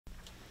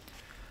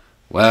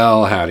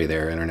Well, howdy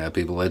there, Internet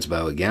people. It's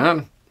Bo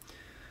again.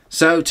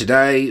 So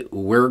today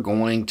we're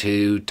going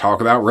to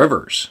talk about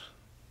rivers.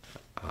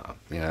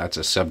 That's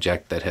a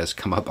subject that has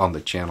come up on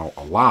the channel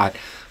a lot,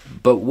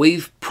 but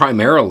we've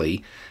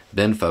primarily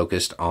been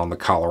focused on the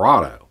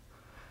Colorado,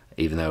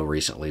 even though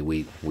recently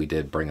we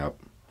did bring up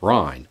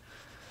Rhine.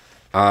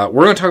 We're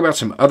going to talk about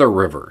some other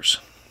rivers,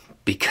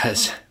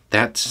 because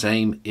that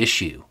same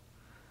issue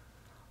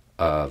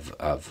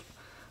of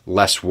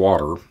less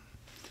water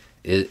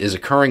is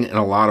occurring in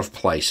a lot of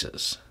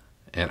places.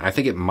 And I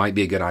think it might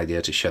be a good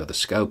idea to show the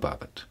scope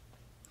of it.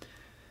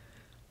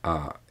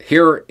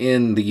 Here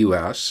in the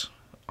U.S.,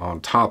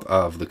 on top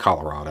of the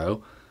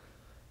Colorado,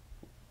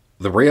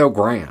 the Rio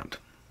Grande,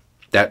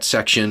 that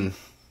section,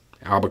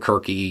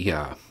 Albuquerque,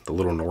 the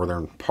little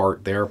northern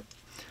part there,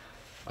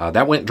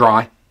 that went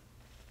dry.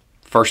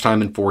 First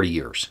time in 40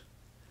 years.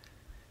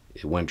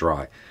 It went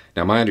dry.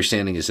 Now, my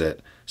understanding is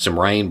that some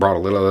rain brought a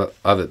little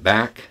of it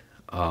back,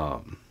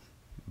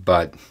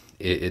 but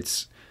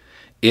it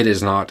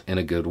is not in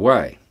a good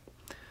way.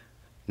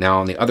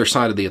 Now, on the other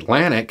side of the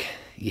Atlantic,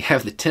 you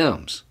have the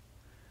Thames.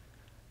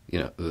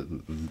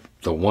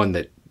 The one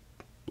that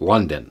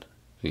London,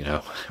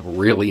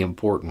 really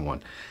important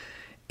one.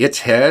 Its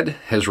head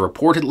has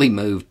reportedly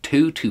moved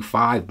 2 to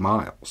 5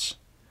 miles.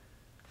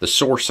 The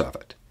source of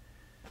it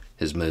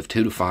has moved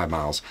 2 to 5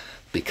 miles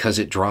because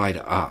it dried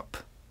up.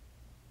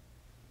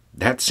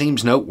 That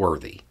seems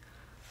noteworthy.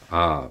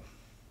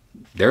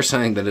 They're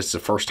saying that it's the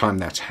first time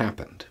that's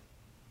happened.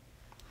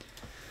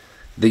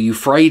 The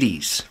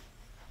Euphrates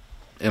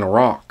in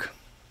Iraq,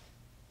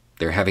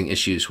 they're having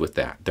issues with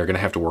that. They're going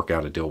to have to work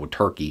out a deal with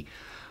Turkey,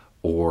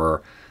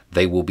 or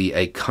they will be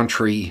a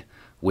country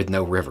with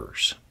no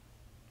rivers.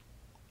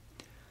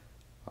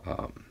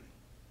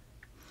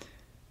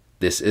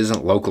 This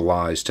isn't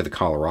localized to the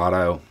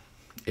Colorado.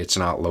 It's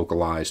not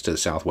localized to the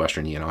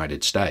southwestern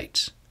United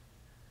States.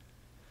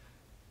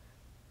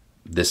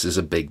 This is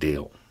a big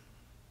deal.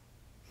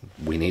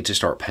 We need to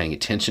start paying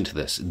attention to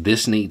this.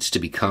 This needs to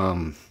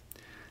become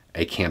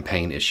a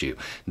campaign issue.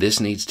 This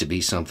needs to be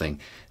something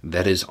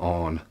that is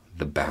on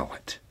the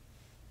ballot,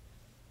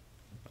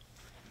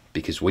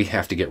 because we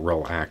have to get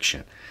real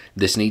action.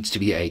 This needs to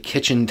be a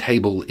kitchen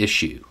table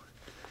issue,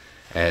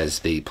 as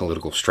the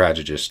political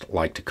strategists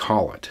like to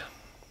call it.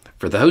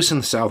 For those in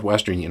the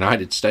southwestern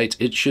United States,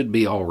 it should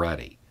be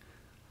already.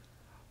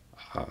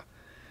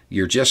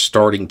 You're just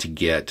starting to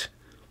get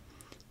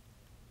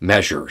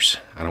measures.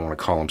 I don't want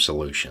to call them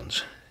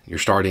solutions. You're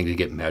starting to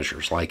get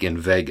measures, like in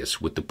Vegas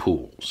with the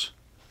pools.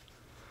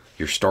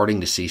 You're starting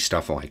to see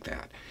stuff like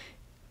that.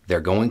 They're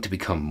going to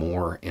become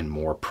more and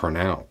more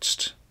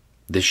pronounced.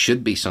 This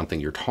should be something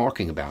you're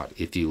talking about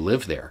if you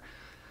live there.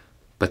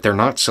 But they're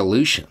not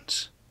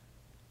solutions.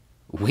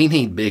 We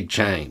need big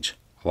change,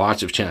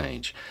 lots of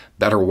change,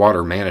 better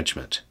water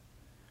management,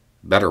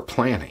 better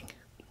planning,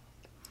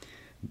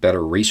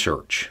 better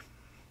research.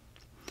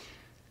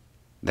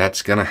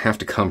 That's going to have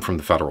to come from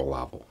the federal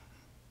level.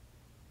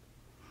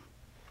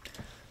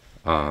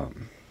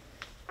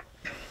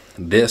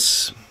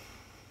 This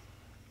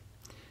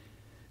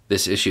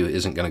issue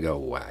isn't going to go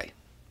away.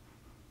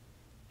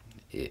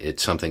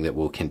 It's something that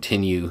will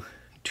continue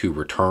to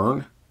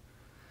return,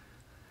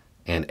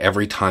 and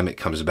every time it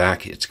comes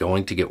back, it's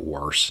going to get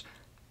worse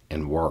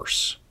and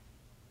worse.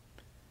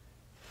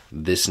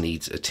 This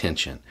needs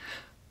attention,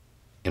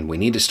 and we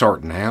need to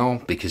start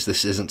now, because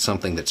this isn't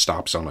something that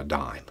stops on a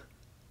dime.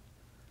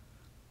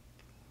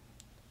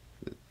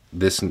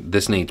 This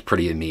needs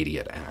pretty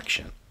immediate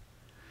action.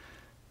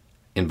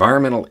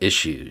 Environmental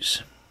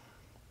issues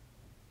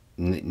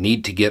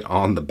need to get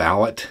on the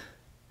ballot,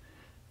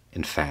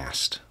 and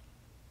fast.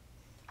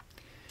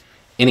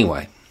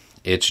 Anyway,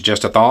 it's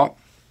just a thought.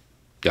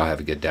 Y'all have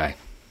a good day.